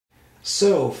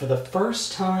So, for the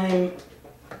first time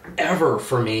ever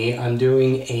for me, I'm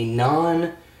doing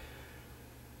a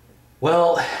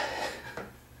well,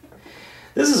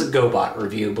 this is a GoBot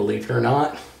review, believe it or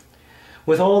not.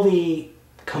 With all the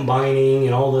combining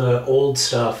and all the old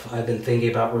stuff I've been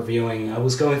thinking about reviewing, I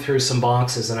was going through some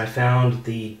boxes and I found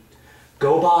the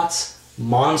GoBot's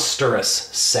Monstrous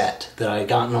set that I had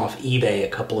gotten off eBay a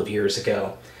couple of years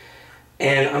ago.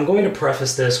 And I'm going to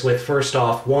preface this with, first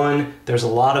off, one, there's a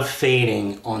lot of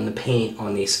fading on the paint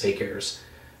on these figures.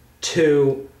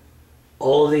 Two,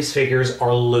 all of these figures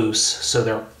are loose, so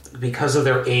they're, because of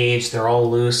their age, they're all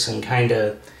loose and kind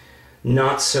of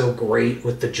not so great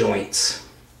with the joints.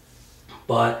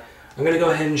 But I'm going to go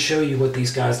ahead and show you what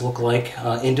these guys look like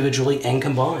individually and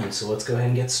combined, so let's go ahead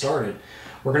and get started.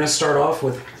 We're going to start off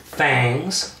with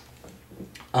Fangs.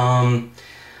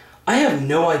 I have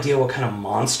no idea what kind of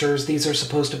monsters these are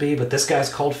supposed to be, but this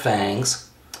guy's called Fangs.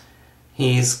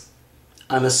 He's,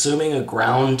 I'm assuming, a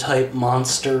ground type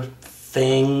monster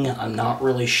thing. I'm not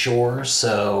really sure,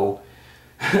 so...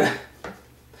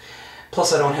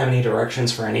 Plus I don't have any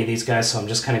directions for any of these guys, so I'm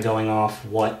just kind of going off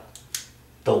what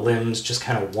the limbs just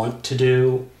kind of want to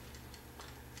do.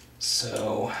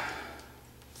 So...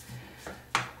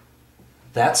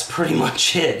 that's pretty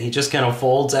much it. He just kind of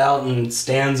folds out and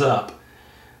stands up.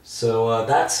 So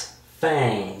that's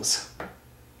Fangs.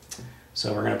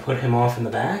 So we're going to put him off in the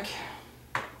back.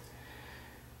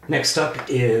 Next up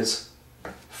is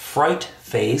Fright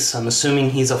Face. I'm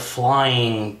assuming he's a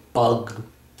flying bug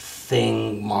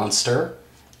thing monster.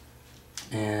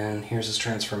 And here's his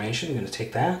transformation. I'm going to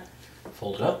take that,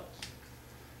 fold it up,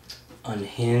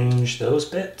 unhinge those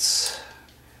bits,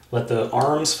 let the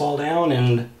arms fall down,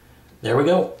 and there we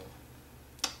go.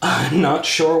 I'm not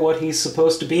sure what he's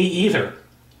supposed to be either.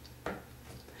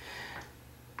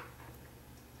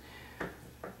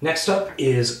 Next up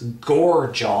is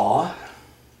Gorejaw.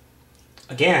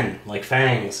 Again, like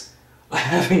Fangs, I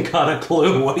haven't got a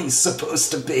clue what he's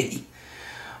supposed to be.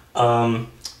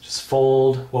 Just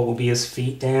fold what will be his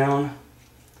feet down.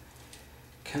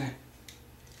 Kind of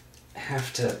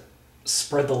have to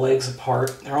spread the legs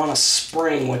apart. They're on a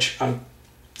spring, which I'm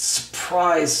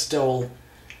surprised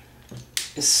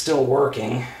is still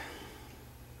working.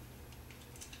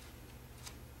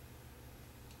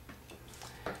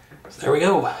 So there we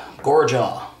go,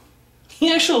 Gorejaw.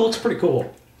 He actually looks pretty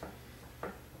cool.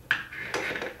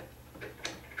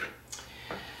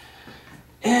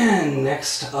 And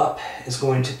next up is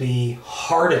going to be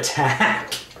Heart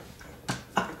Attack.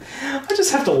 I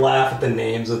just have to laugh at the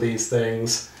names of these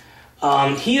things.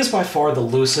 He is by far the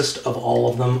loosest of all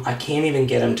of them. I can't even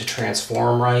get him to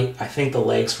transform right. I think the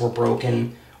legs were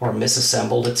broken or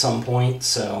misassembled at some point,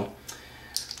 so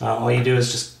all you do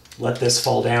is just let this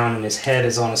fall down, and his head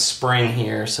is on a spring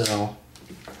here, so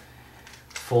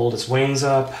fold his wings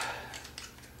up.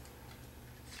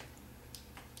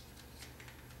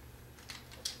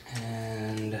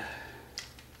 And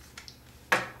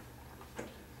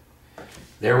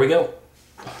there we go.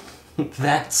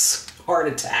 That's Heart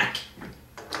Attack.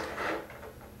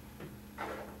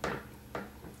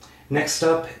 Next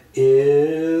up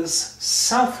is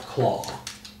Southclaw.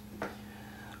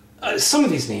 Some of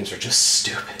these names are just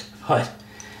stupid, but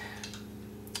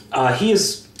he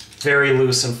is very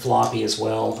loose and floppy as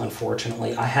well,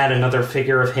 unfortunately. I had another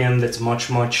figure of him that's much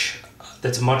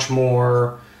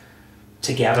more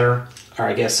together, or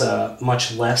I guess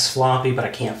much less floppy, but I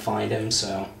can't find him,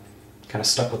 so kind of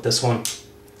stuck with this one.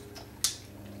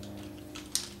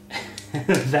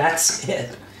 That's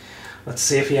it. Let's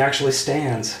see if he actually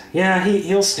stands. Yeah,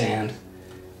 he'll stand.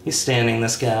 He's standing,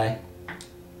 this guy.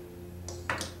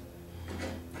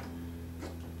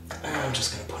 I'm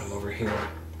just going to put him over here.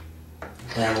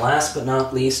 And last but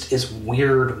not least is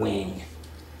Weird Wing.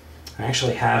 I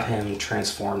actually have him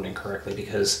transformed incorrectly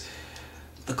because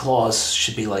the claws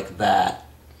should be like that.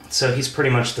 So he's pretty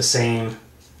much the same.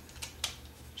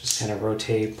 Just kind of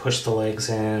rotate, push the legs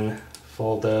in,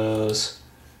 fold those,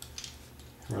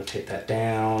 rotate that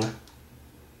down.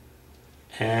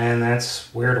 And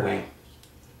that's Weird Wing.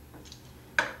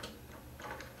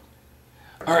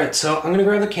 Alright, so I'm going to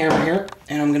grab the camera here,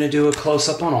 and I'm going to do a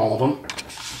close-up on all of them.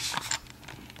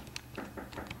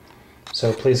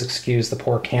 So please excuse the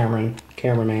poor cameraman.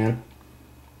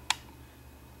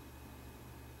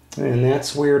 And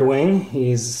that's Weird Wing.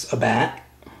 He's a bat.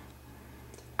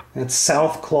 That's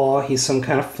Southclaw. He's some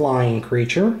kind of flying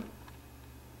creature.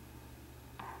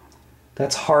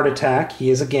 That's Heart Attack. He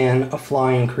is, again, a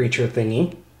flying creature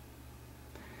thingy.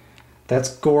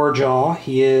 That's Gorejaw.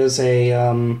 He is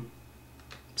a,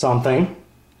 something.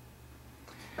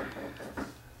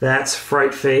 That's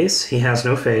Fright Face. He has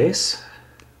no face.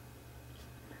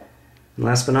 And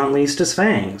last but not least is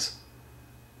Fangs.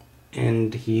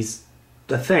 And he's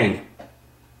the Thing.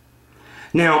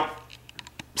 Now,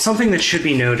 something that should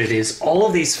be noted is all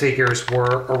of these figures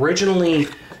were originally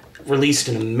released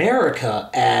in America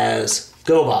as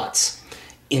GoBots.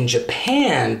 In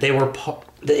Japan, they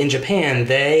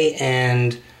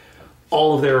and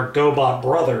all of their GoBot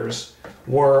brothers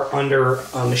were under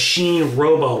a Machine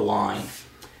Robo line.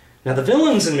 Now, the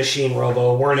villains in Machine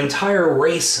Robo were an entire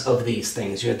race of these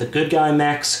things. You had the good guy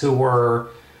mechs who were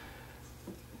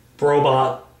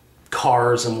robot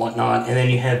cars and whatnot, and then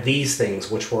you had these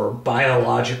things, which were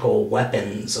biological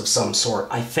weapons of some sort,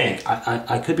 I think.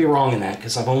 I could be wrong in that,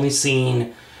 because I've only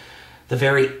seen the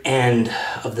very end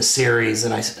of the series,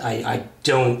 and I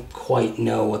don't quite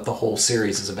know what the whole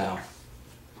series is about.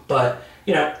 But,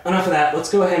 you know, enough of that. Let's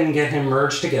go ahead and get him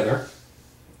merged together.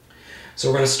 So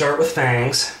we're going to start with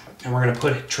Fangs, and we're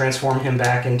going to transform him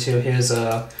back into his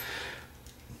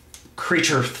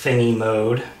creature thingy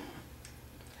mode.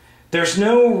 There's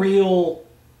no real...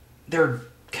 There are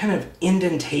kind of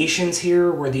indentations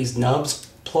here where these nubs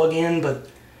plug in, but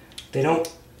they don't...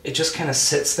 It just kind of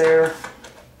sits there.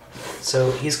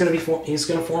 So he's going to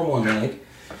form one leg. Then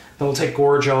we'll take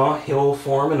Gorejaw. He'll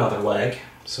form another leg.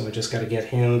 So we just got to get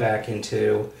him back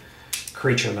into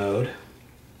creature mode.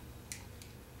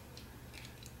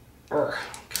 Come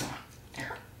on,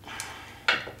 here.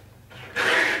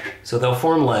 So they'll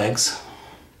form legs.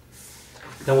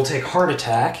 Then we'll take Heart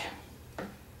Attack.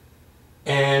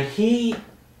 And he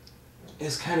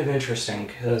is kind of interesting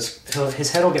because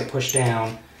his head will get pushed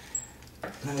down.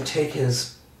 And then we take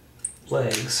his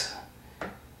legs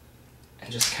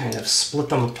and just kind of split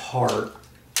them apart.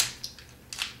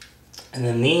 And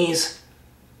then these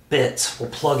bits will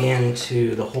plug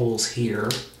into the holes here.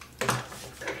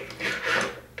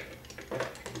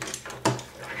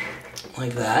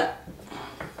 Like that.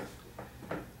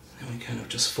 And we kind of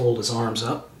just fold his arms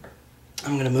up.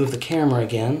 I'm going to move the camera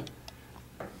again.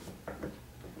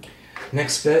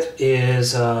 Next bit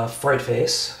is Fright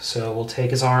Face. So we'll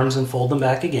take his arms and fold them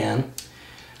back again.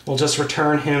 We'll just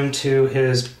return him to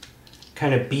his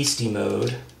kind of beastie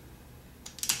mode.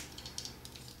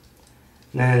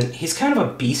 And then he's kind of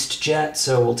a beast jet,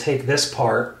 so we'll take this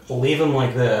part, we'll leave him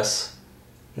like this,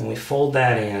 and we fold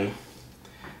that in.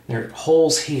 There are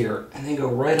holes here, and they go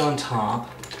right on top.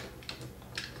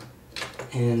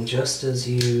 And just as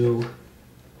you...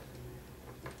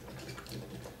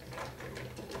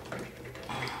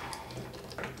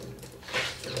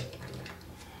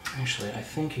 Actually, I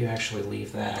think you actually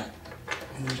leave that,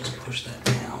 and then just push that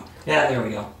down. Yeah, there we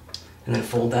go. And then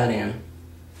fold that in.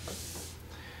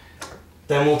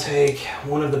 Then we'll take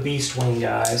one of the Beast Wing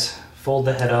guys, fold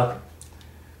the head up,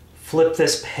 flip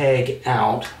this peg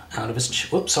out of his...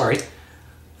 Whoops, sorry.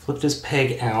 Flip this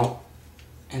peg out,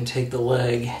 and take the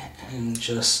leg and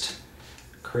just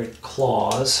create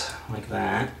claws like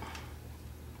that.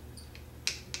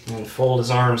 And fold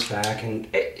his arms back, and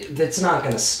it's not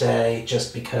going to stay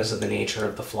just because of the nature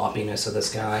of the floppiness of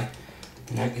this guy.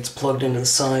 And that gets plugged into the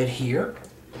side here.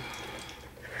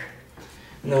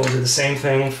 And then we'll do the same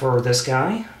thing for this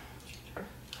guy.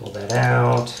 Fold that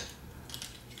out,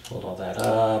 fold all that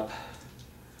up,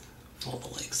 fold the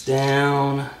legs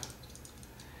down.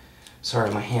 Sorry,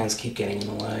 my hands keep getting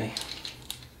in the way.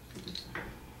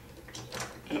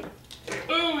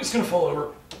 Oh, he's going to fall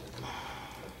over.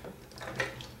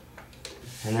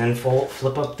 And then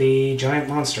flip up the giant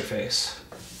monster face.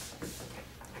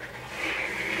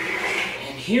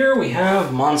 And here we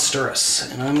have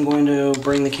Monstrous. And I'm going to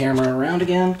bring the camera around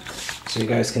again so you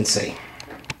guys can see.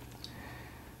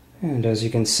 And as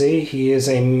you can see, he is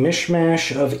a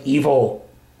mishmash of evil.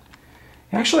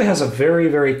 He actually has a very,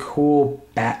 very cool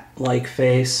bat-like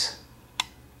face.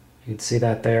 You can see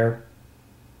that there.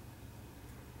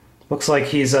 Looks like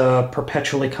he's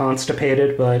perpetually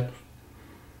constipated, but...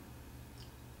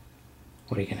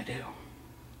 what are you going to do?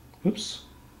 Oops.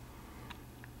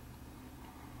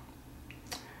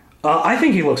 I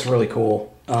think he looks really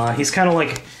cool. He's kind of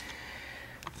like...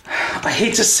 I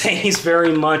hate to say he's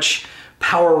very much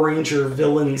Power Ranger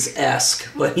villains-esque,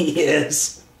 but he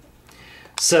is.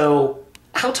 So,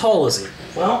 how tall is he?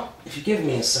 Well, if you give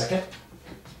me a second,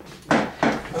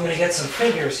 I'm going to get some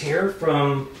figures here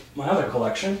from my other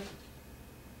collection.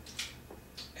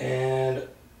 And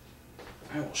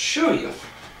I will show you.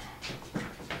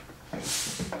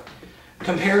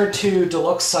 Compared to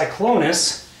Deluxe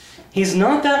Cyclonus, he's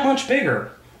not that much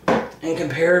bigger. And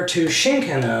compared to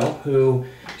Shinkano, who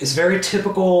is very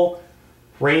typical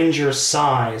Ranger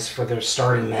size for their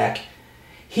starting mech,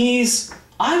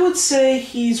 I would say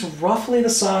he's roughly the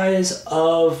size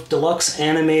of Deluxe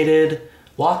Animated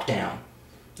Lockdown.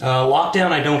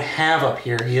 Lockdown I don't have up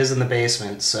here. He is in the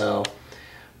basement, so...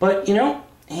 But, you know,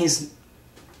 he's...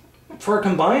 For a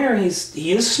combiner,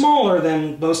 he is smaller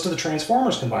than most of the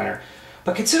Transformers combiner.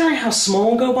 But considering how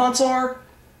small GoBots are,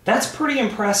 that's pretty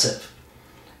impressive.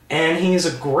 And he is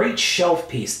a great shelf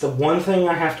piece. The one thing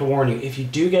I have to warn you, if you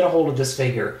do get a hold of this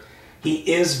figure,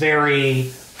 he is very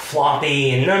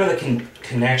floppy, and none of the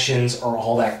connections are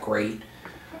all that great.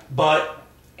 But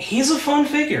he's a fun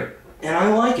figure, and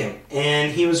I like him.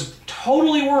 And he was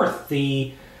totally worth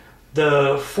the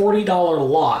 $40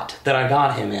 lot that I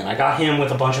got him in. I got him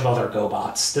with a bunch of other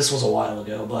GoBots. This was a while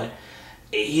ago, but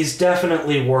he's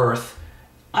definitely worth,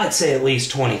 I'd say, at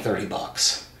least $20,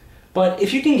 $30. But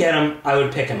if you can get him, I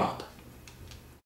would pick him up.